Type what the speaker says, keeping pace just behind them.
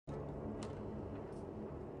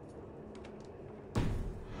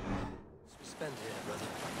spent here, brother?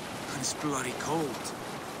 It's bloody cold.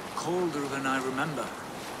 Colder than I remember.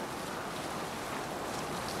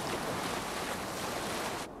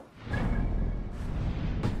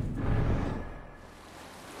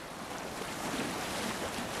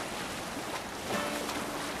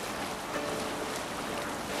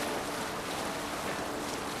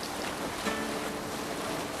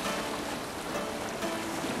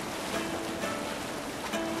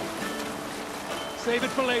 Save it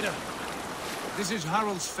for later. This is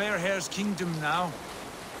Harald's fair hair's kingdom now.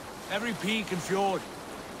 Every peak and fjord.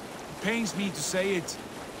 It pains me to say it,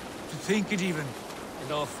 to think it even.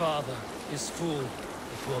 And our father is fool,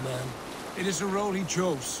 the poor man. It is a role he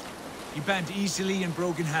chose. He bent easily and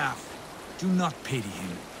broke in half. Do not pity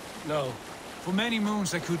him. No. For many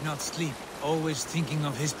moons I could not sleep, always thinking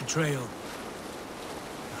of his betrayal.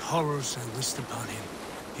 The horrors I wished upon him.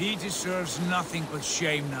 He deserves nothing but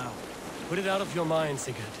shame now. Put it out of your mind,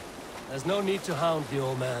 Sigurd. There's no need to hound the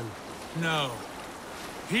old man. No.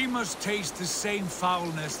 He must taste the same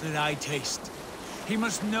foulness that I taste. He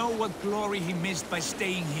must know what glory he missed by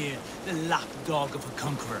staying here, the lapdog of a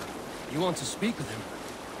conqueror. You want to speak with him?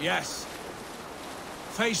 Yes.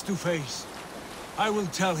 Face to face. I will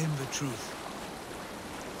tell him the truth.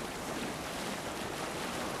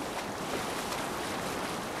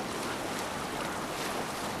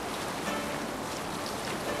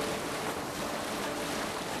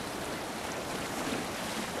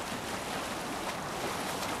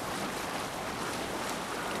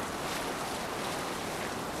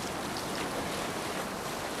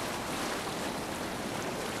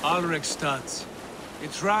 Alrekstad. It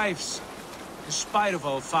thrives. Despite of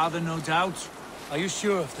our father, no doubt. Are you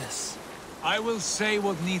sure of this? I will say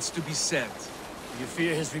what needs to be said. You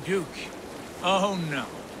fear his rebuke? Oh no.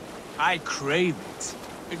 I crave it.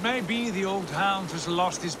 It may be the old hound has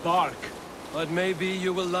lost his bark. But maybe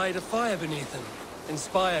you will light a fire beneath him.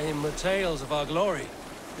 Inspire him with tales of our glory.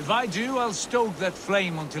 If I do, I'll stoke that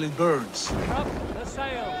flame until it burns. Up the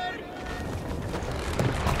sails!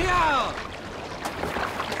 Yeah!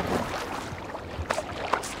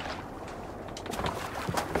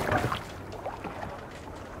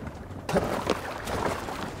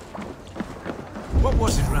 What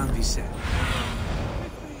was it Randvi said?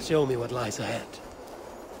 Show me what lies ahead.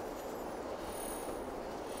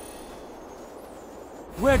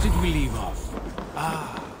 Where did we leave off?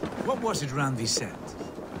 Ah, what was it Randvi said?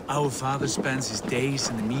 Our father spends his days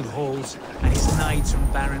in the mead halls and his nights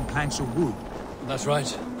on barren planks of wood. That's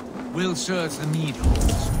right. We'll search the mead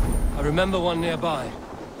halls. I remember one nearby.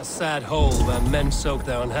 A sad hole where men soak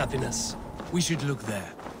their unhappiness. We should look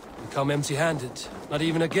there. We come empty-handed. Not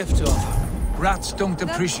even a gift to offer. Rats don't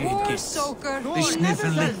appreciate gifts. They sniff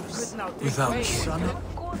and live without you.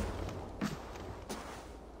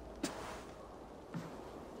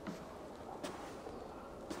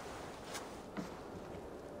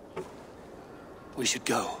 We should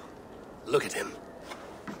go. Look at him.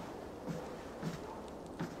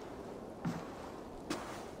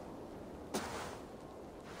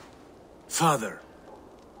 Father.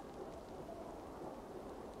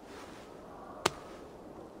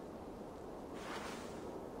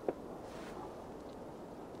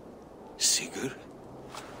 Sigurd?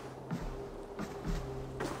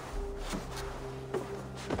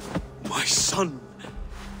 My son,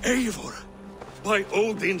 Eivor! By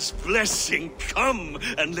Odin's blessing, come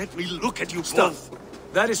and let me look at you Stop.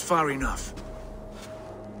 both. That is far enough.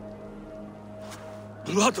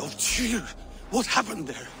 Blood of Tyr! What happened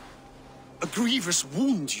there? A grievous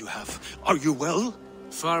wound you have. Are you well?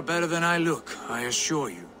 Far better than I look, I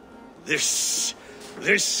assure you. This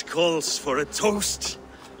calls for a toast.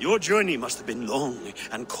 Your journey must have been long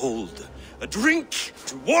and cold. A drink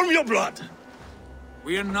to warm your blood.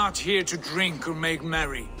 We are not here to drink or make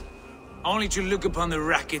merry. Only to look upon the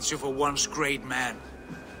wreckage of a once great man.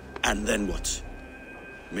 And then what?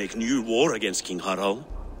 Make new war against King Harald?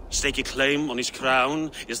 Stake a claim on his crown?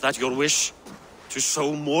 Is that your wish? To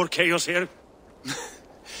sow more chaos here?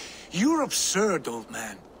 You're absurd, old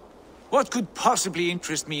man. What could possibly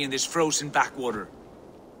interest me in this frozen backwater?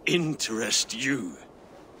 Interest you?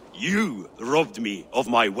 You robbed me of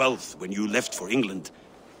my wealth when you left for England.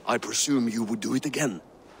 I presume you would do it again.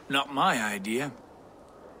 Not my idea.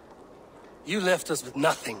 You left us with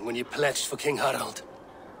nothing when you pledged for King Harald.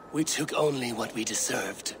 We took only what we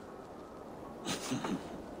deserved.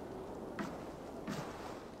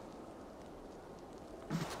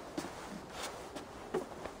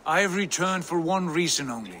 I have returned for one reason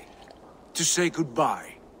only. To say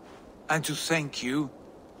goodbye. And to thank you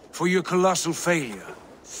for your colossal failure.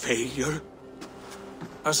 Failure?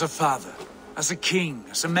 As a father, as a king,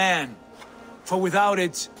 as a man. For without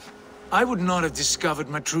it, I would not have discovered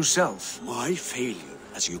my true self. My failure,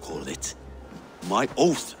 as you call it. My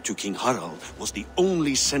oath to King Harald was the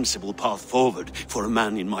only sensible path forward for a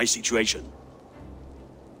man in my situation.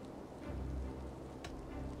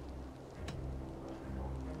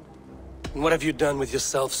 What have you done with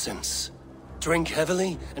yourself since? Drink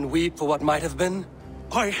heavily and weep for what might have been?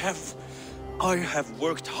 I have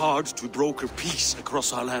worked hard to broker peace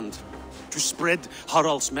across our land, to spread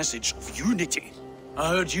Harald's message of unity. I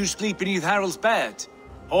heard you sleep beneath Harald's bed,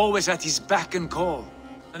 always at his beck and call,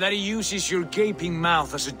 and that he uses your gaping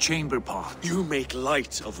mouth as a chamber pot. You make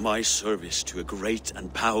light of my service to a great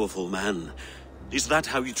and powerful man. Is that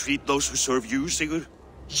how you treat those who serve you, Sigurd?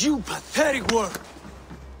 You pathetic worm!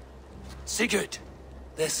 Sigurd,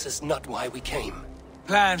 this is not why we came.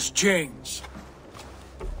 Plans change.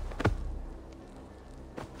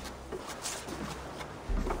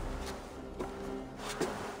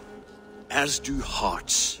 As do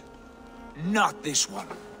hearts. Not this one.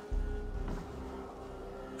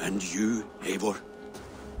 And you, Eivor?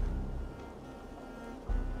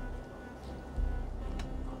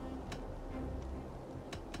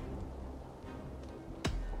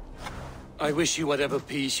 I wish you whatever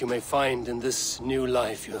peace you may find in this new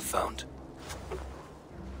life you have found.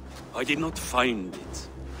 I did not find it,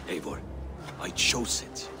 Eivor. I chose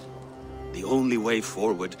it. The only way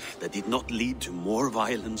forward that did not lead to more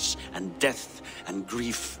violence and death and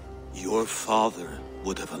grief. Your father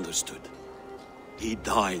would have understood. He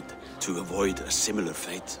died to avoid a similar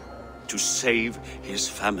fate. To save his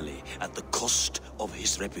family at the cost of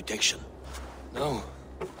his reputation. No.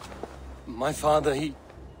 My father, he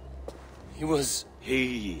was...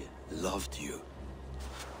 He loved you.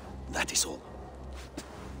 That is all.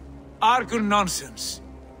 Argon nonsense.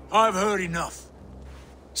 I've heard enough.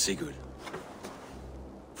 Sigurd,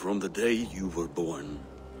 from the day you were born,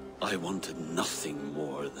 I wanted nothing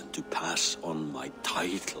more than to pass on my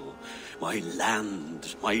title, my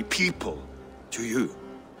land, my people, to you.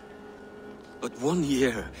 But 1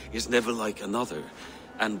 year is never like another,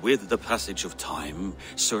 and with the passage of time,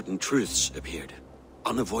 certain truths appeared,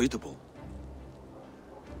 unavoidable.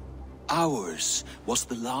 Ours was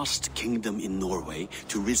the last kingdom in Norway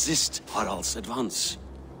to resist Harald's advance.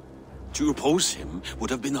 To oppose him would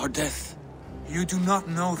have been our death. You do not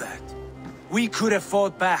know that. We could have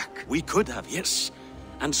fought back. We could have, yes,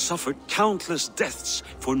 and suffered countless deaths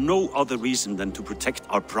for no other reason than to protect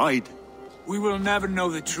our pride. We will never know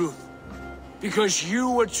the truth, because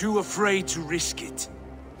you were too afraid to risk it.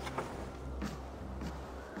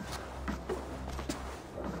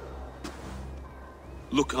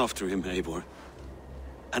 Look after him, Eivor.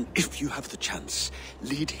 And if you have the chance,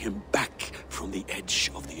 lead him back from the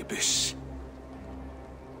edge of the abyss.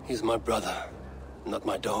 He's my brother, not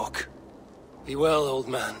my dog. Be well, old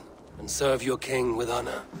man, and serve your king with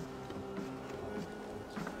honor.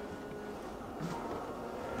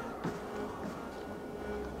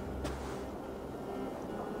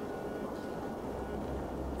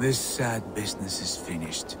 This sad business is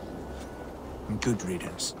finished. And good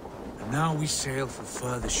riddance. And now we sail for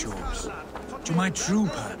further shores. To my true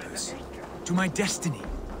purpose. To my destiny.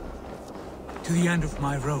 To the end of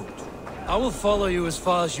my road. I will follow you as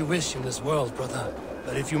far as you wish in this world, brother.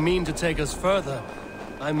 But if you mean to take us further,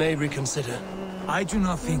 I may reconsider. I do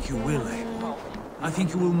not think you will, Abel. I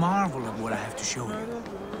think you will marvel at what I have to show you.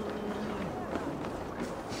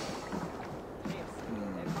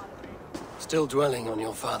 Still dwelling on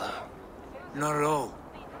your father? Not at all.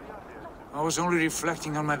 I was only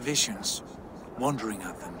reflecting on my visions, wondering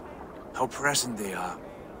at them. How present they are,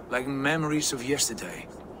 like memories of yesterday.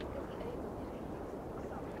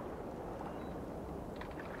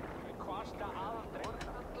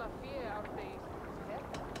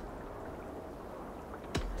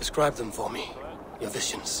 Describe them for me, your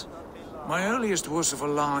visions. My earliest was of a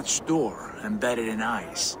large door embedded in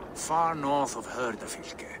ice, far north of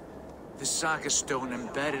Herdafylke. The saga stone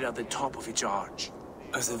embedded at the top of its arch.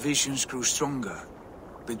 As the visions grew stronger,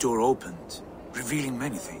 the door opened, revealing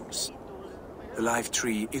many things. The life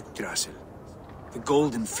tree Yggdrasil, the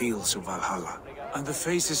golden fields of Valhalla, and the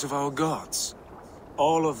faces of our gods,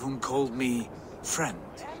 all of whom called me friend,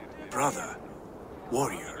 brother,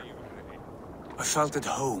 warrior. I felt at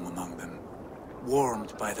home among them,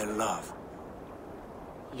 warmed by their love.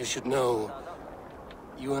 You should know,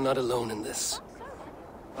 you are not alone in this.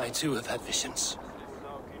 I too have had visions.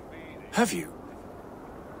 Have you?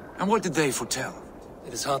 And what did they foretell?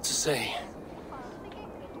 It is hard to say.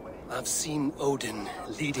 I've seen Odin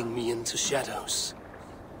leading me into shadows.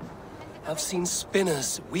 I've seen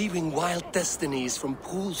spinners weaving wild destinies from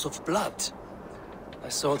pools of blood. I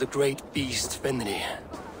saw the great beast Fenrir,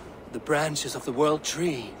 the branches of the world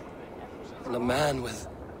tree, and a man with...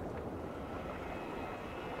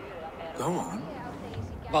 Go on.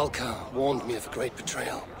 Valka warned me of a great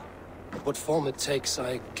betrayal. What form it takes,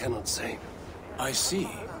 I cannot say. I see.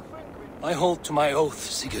 I hold to my oath,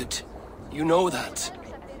 Sigurd. You know that.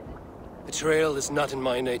 Betrayal is not in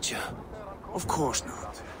my nature. Of course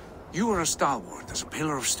not. You are a stalwart as a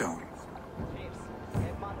pillar of stone.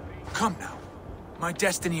 Come now. My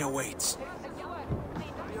destiny awaits.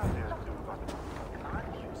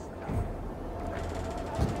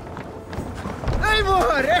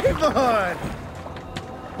 Eivor! Eivor!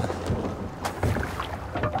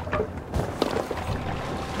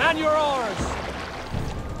 Man your oars!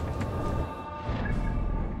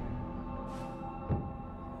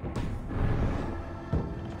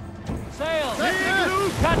 Sail!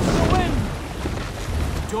 Catch the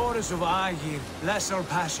wind! Daughters of Aegir, bless our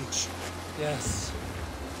passage. Yes.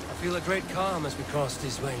 I feel a great calm as we cross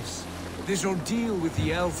these waves. This ordeal with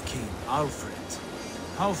the Elf King, Alfred.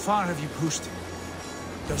 How far have you pushed him?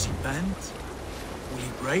 Does he bend? Will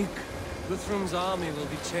he break? Guthrum's army will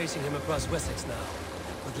be chasing him across Wessex now.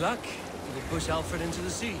 With luck, he will push Alfred into the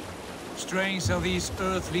sea. Strange how these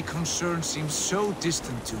earthly concerns seem so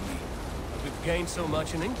distant to me. But we've gained so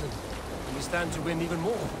much in England, and we stand to win even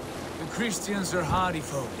more. The Christians are hardy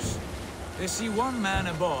foes. They see one man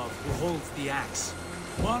above who holds the axe.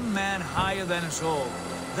 One man higher than us all.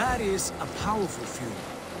 That is a powerful feud.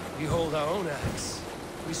 We hold our own axe.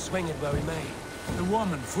 We swing it where we may. The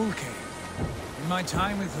woman, Fulke. In my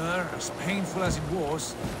time with her, as painful as it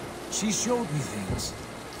was, she showed me things.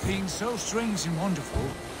 Things so strange and wonderful.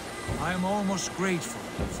 I am almost grateful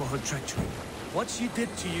for her treachery. What she did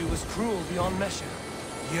to you was cruel beyond measure.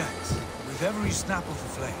 Yet, with every snap of the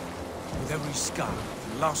flame, with every scar,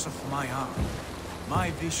 the loss of my arm, my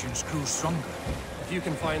visions grew stronger. If you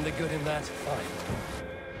can find the good in that, fine.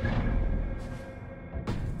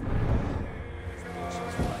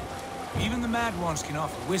 Even the mad ones can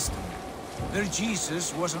offer wisdom. Their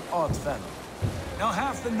Jesus was an odd fellow. Now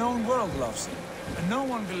half the known world loves him. And no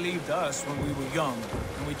one believed us when we were young,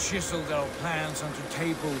 and we chiseled our plans onto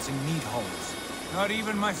tables in meat halls. Not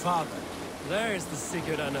even my father. There's the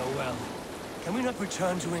Sigurd I know well. Can we not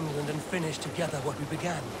return to England and finish together what we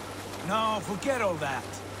began? No, forget all that.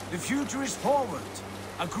 The future is forward.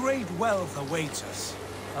 A great wealth awaits us.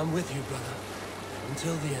 I'm with you, brother.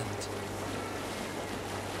 Until the end.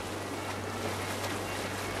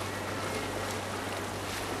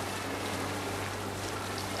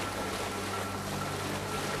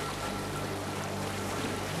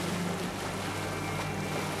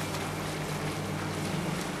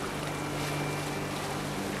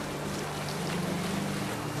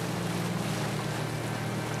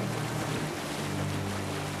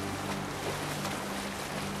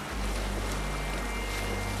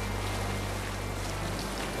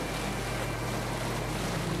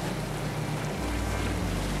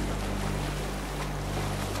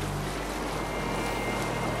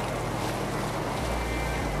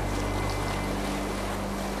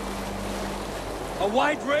 A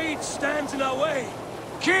white rage stands in our way.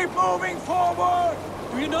 Keep moving forward!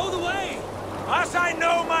 Do you know the way? As I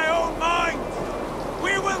know my own mind!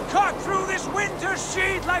 We will cut through this winter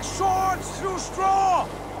sheet like swords through straw!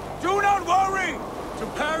 Do not worry! To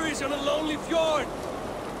perish on a lonely fjord.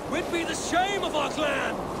 Would be the shame of our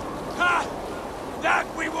clan. Ha! That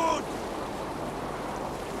we would!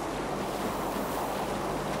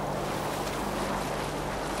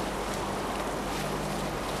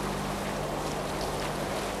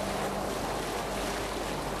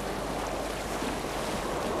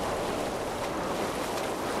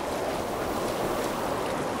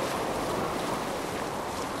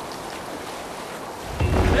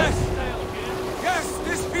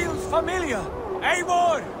 Familiar!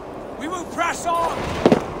 Eivor! We will press on!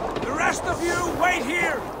 The rest of you, wait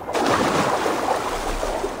here!